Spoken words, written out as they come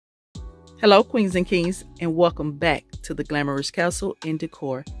Hello queens and kings, and welcome back to the Glamorous Castle and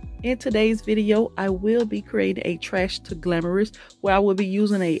Decor. In today's video, I will be creating a trash to glamorous where I will be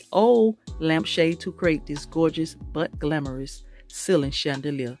using an old lampshade to create this gorgeous but glamorous ceiling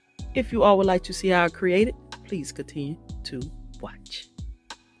chandelier. If you all would like to see how I create it, please continue to watch.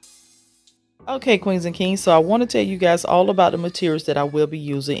 Okay queens and kings, so I want to tell you guys all about the materials that I will be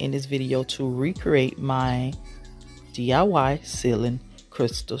using in this video to recreate my DIY ceiling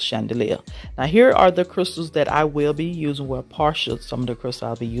crystal chandelier. Now here are the crystals that I will be using. Well, partial some of the crystals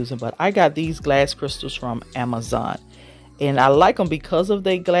I'll be using, but I got these glass crystals from Amazon, and I like them because of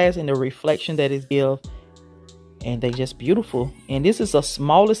their glass and the reflection that it gives, and they just beautiful. And this is a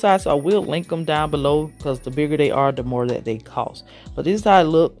smaller size, so I will link them down below because the bigger they are, the more that they cost. But this is how I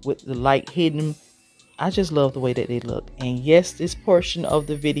look with the light hidden. I just love the way that they look. And yes, this portion of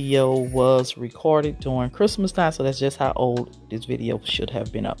the video was recorded during Christmas time, so that's just how old this video should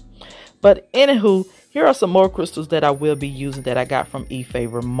have been up. But anywho, here are some more crystals that I will be using that I got from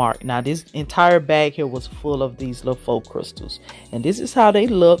eFavormart. Now this entire bag here was full of these little faux crystals, and this is how they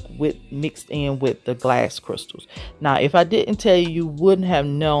look with mixed in with the glass crystals. Now if I didn't tell you, you wouldn't have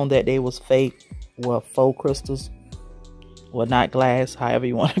known that they was fake, well, faux crystals, or not glass, however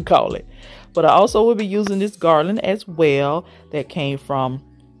you want to call it. But I also will be using this garland as well that came from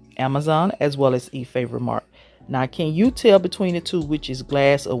Amazon as well as eFavormart. Now, can you tell between the two which is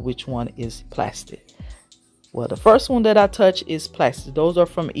glass or which one is plastic? Well, the first one that I touch is plastic. Those are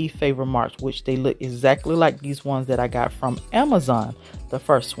from eFavormart, which they look exactly like these ones that I got from Amazon, the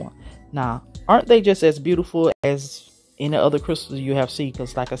first one. Now, aren't they just as beautiful as any other crystals you have seen?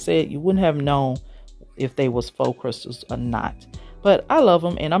 Because like I said, you wouldn't have known if they was faux crystals or not. But I love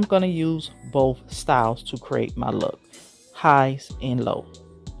them, and I'm going to use both styles to create my look, highs and low.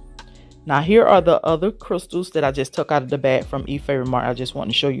 Now here are the other crystals that I just took out of the bag from eFavormart. I just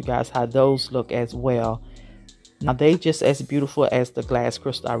want to show you guys how those look as well. Now they just as beautiful as the glass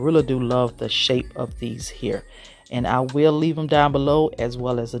crystal. I really do love the shape of these here, and I will leave them down below as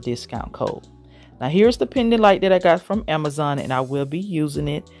well as a discount code. Now here's the pendant light that I got from Amazon, and I will be using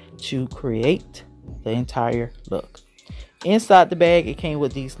it to create the entire look. Inside the bag, it came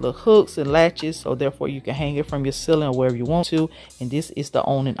with these little hooks and latches, so therefore you can hang it from your ceiling or wherever you want to. And this is the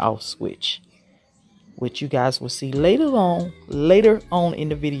on and off switch, which you guys will see later on in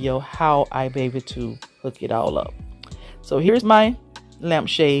the video how I'm able to hook it all up. So here's my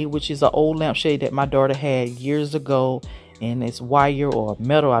lampshade, which is an old lampshade that my daughter had years ago, and it's wire or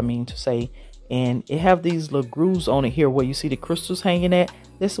metal, I mean to say. And it have these little grooves on it here where you see the crystals hanging at.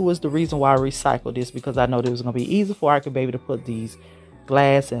 This was the reason why I recycled this, because I know it was going to be easy for I could be able to put these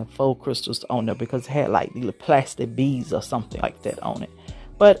glass and faux crystals on there, because it had like these plastic beads or something like that on it.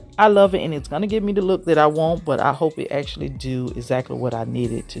 But I love it, and it's going to give me the look that I want, but I hope it actually do exactly what I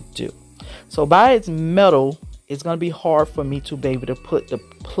needed to do. So by its metal, it's going to be hard for me to be able to put the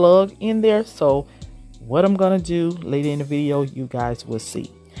plug in there. So what I'm going to do later in the video, you guys will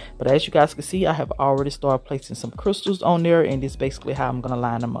see. But as you guys can see, I have already started placing some crystals on there, and this is basically how I'm going to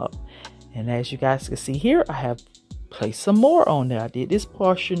line them up. And as you guys can see here, I have placed some more on there. I did this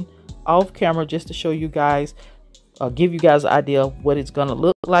portion off camera just to show you guys, give you guys an idea of what it's going to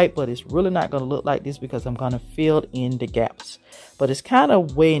look like, but it's really not going to look like this because I'm going to fill in the gaps. But it's kind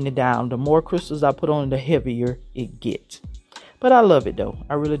of weighing it down. The more crystals I put on, the heavier it gets. But I love it though.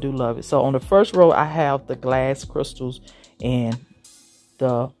 I really do love it. So on the first row, I have the glass crystals and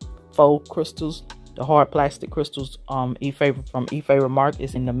the faux crystals, the hard plastic crystals from eFavormart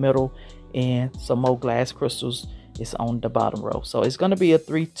is in the middle, and some more glass crystals is on the bottom row. So it's going to be a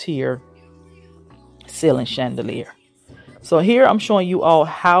 3-tier ceiling chandelier. So here I'm showing you all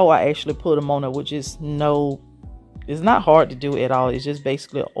how I actually put them on there, which is it's not hard to do at all. It's just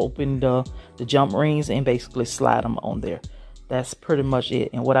basically open the jump rings and basically slide them on there. That's pretty much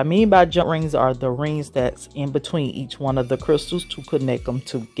it. And what I mean by jump rings are the rings that's in between each one of the crystals to connect them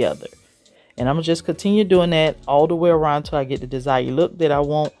together. And I'm going to just continue doing that all the way around until I get the desired look that I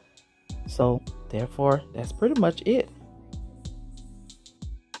want. So therefore, that's pretty much it.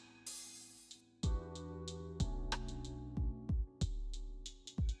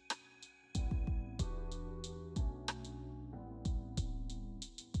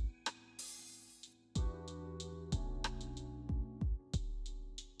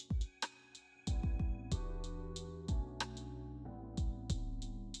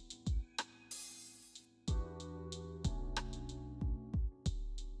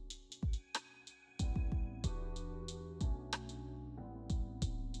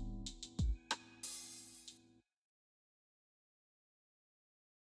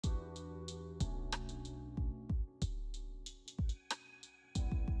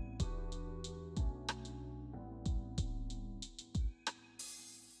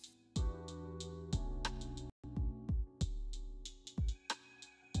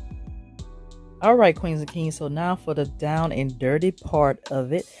 All right, queens and kings, so now for the down and dirty part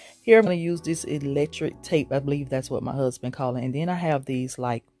of it. Here I'm going to use this electric tape. I believe that's what my husband called it. And then I have these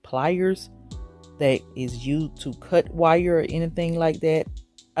like pliers that is used to cut wire or anything like that.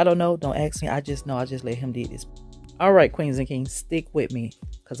 I don't know. Don't ask me. I just know. I just let him do this. All right, queens and kings, stick with me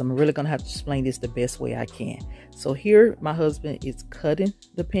because I'm really going to have to explain this the best way I can. So here my husband is cutting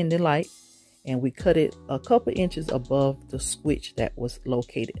the pendant light, and we cut it a couple inches above the switch that was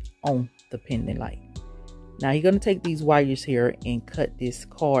located on the pendant light. Now you're going to take these wires here and cut this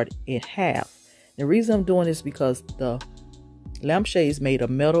cord in half. The reason I'm doing this is because the lampshade is made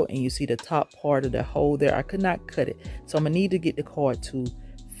of metal, and you see the top part of the hole there. I could not cut it, so I'm going to need to get the cord to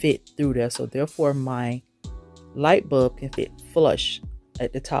fit through there. So therefore my light bulb can fit flush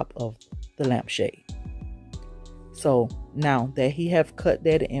at the top of the lampshade. So now that he have cut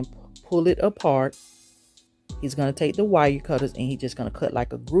that and pull it apart, he's going to take the wire cutters and he's just going to cut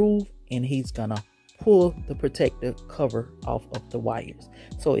like a groove, and he's going to pull the protective cover off of the wires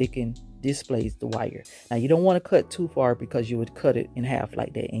so it can display the wire. Now you don't want to cut too far because you would cut it in half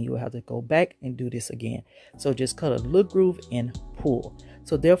like that, and you will have to go back and do this again. So just cut a little groove and pull.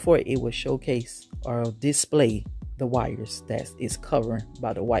 So therefore it will showcase or display the wires that is covering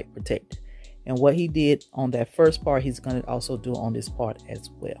by the white protector. And what he did on that first part, he's going to also do on this part as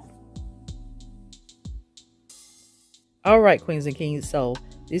well. All right, queens and kings, so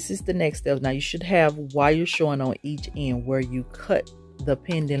this is the next step. Now you should have wires showing on each end where you cut the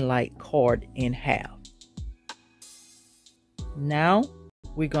pendant light cord in half. Now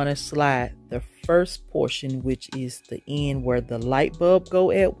we're going to slide the first portion, which is the end where the light bulb go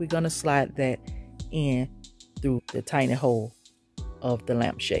at. We're going to slide that in through the tiny hole of the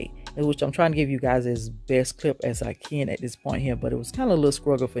lampshade, which I'm trying to give you guys as best clip as I can at this point here, but it was kind of a little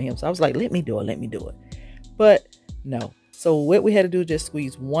struggle for him. So I was like, let me do it. But no. So what we had to do is just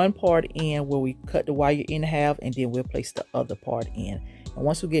squeeze one part in where we cut the wire in half, and then we'll place the other part in. And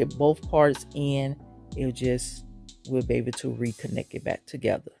once we get both parts in, we'll be able to reconnect it back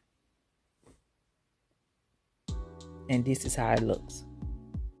together. And this is how it looks.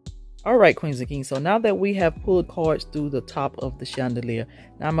 All right, queens and kings, so now that we have pulled cords through the top of the chandelier,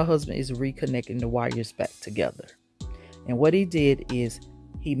 now my husband is reconnecting the wires back together. And what he did is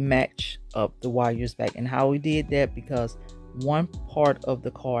he matched up the wires back. And how he did that, because one part of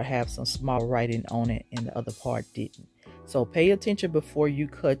the cord have some small writing on it and the other part didn't. So pay attention before you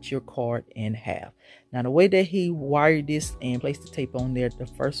cut your cord in half. Now the way that he wired this and placed the tape on there, the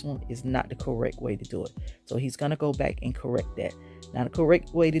first one is not the correct way to do it. So he's going to go back and correct that. Now the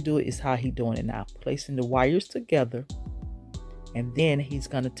correct way to do it is how he's doing it now. Placing the wires together, and then he's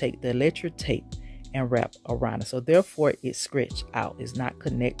going to take the electric tape and wrap around it. So therefore it's stretched out. It's not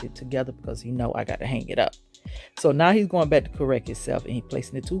connected together because I got to hang it up. So now he's going back to correct himself, and he's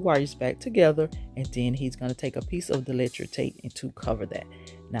placing the two wires back together, and then he's going to take a piece of the electric tape and to cover that.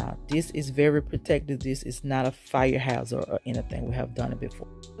 Now this is very protective. This is not a fire hazard or anything. We have done it before.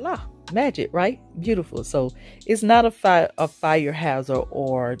 Voila, magic, right? Beautiful. So it's not a fire hazard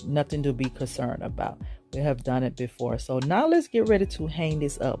or nothing to be concerned about. We have done it before. So now let's get ready to hang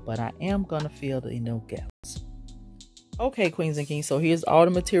this up, but I am going to fill the gaps. Okay, queens and kings, so here's all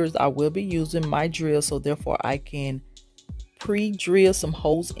the materials I will be using. My drill, so therefore I can pre-drill some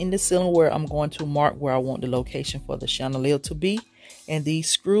holes in the ceiling where I'm going to mark where I want the location for the chandelier to be. And these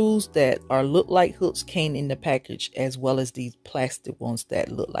screws that look like hooks came in the package, as well as these plastic ones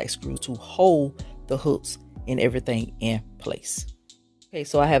that look like screws to hold the hooks and everything in place. Okay,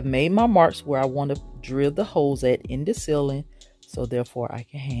 so I have made my marks where I want to drill the holes at in the ceiling, so therefore I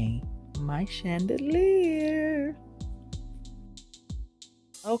can hang my chandelier.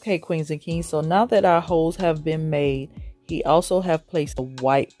 Okay, queens and kings, so now that our holes have been made, he also have placed the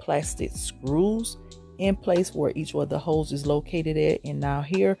white plastic screws in place where each one of the holes is located at. And now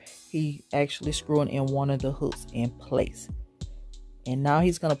here he actually screwing in one of the hooks in place. And now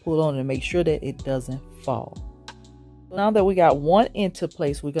he's going to pull on and make sure that it doesn't fall. Now that we got one into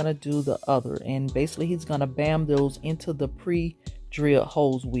place, we're going to do the other. And basically he's going to bam those into the pre-drilled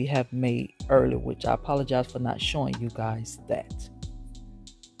holes we have made earlier, which I apologize for not showing you guys that.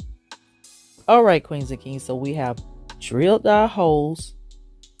 All right, queens and kings, so we have drilled our holes.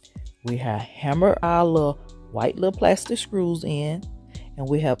 We have hammered our little white plastic screws in, and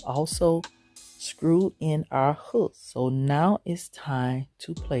we have also screwed in our hooks. So now it's time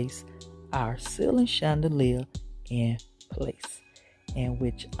to place our ceiling chandelier in place, and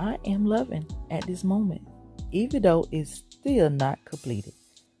which I am loving at this moment, even though it's still not completed,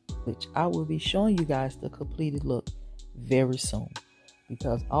 which I will be showing you guys the completed look very soon,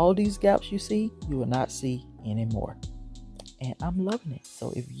 because all these gaps you see, you will not see anymore. and I'm loving it.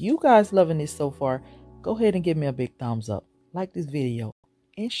 So if you guys loving this so far, go ahead and give me a big thumbs up, like this video,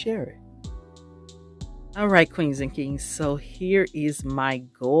 and share it. All right, queens and kings, so here is my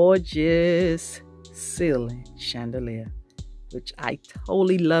gorgeous ceiling chandelier, which I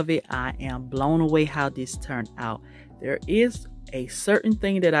totally love it. I am blown away how this turned out. There is a certain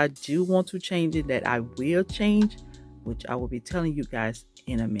thing that I do want to change it, that I will change, which I will be telling you guys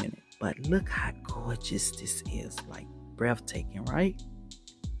in a minute. But look how gorgeous this is, like breathtaking, right?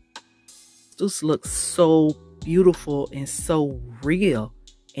 This looks so beautiful and so real.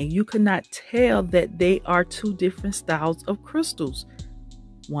 And you cannot tell that they are two different styles of crystals.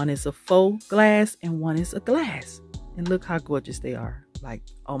 One is a faux glass and one is a glass. And look how gorgeous they are. Like,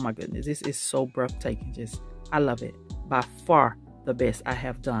 oh my goodness, this is so breathtaking. Just, I love it. By far the best I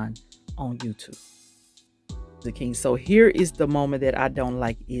have done on YouTube. The king. So here is the moment that I don't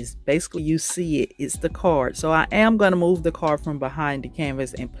like, is basically you see it, it's the card. So I am going to move the card from behind the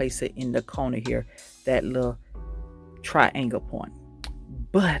canvas and place it in the corner here, that little triangle point.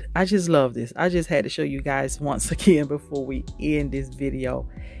 But I just love this. I just had to show you guys once again before we end this video.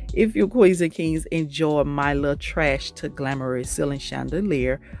 If you queens and kings enjoy my little trash to glamorous ceiling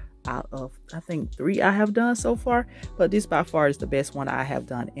chandelier, out of I think 3 I have done so far, but this by far is the best one I have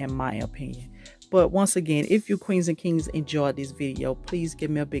done in my opinion. But once again, if you queens and kings enjoyed this video, please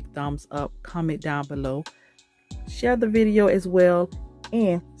give me a big thumbs up, comment down below, share the video as well,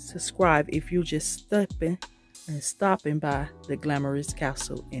 and subscribe if you just stopping by the Glamorous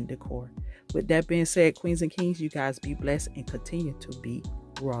Castle and Decor. With that being said, queens and kings, you guys be blessed and continue to be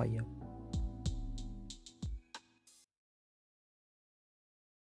royal.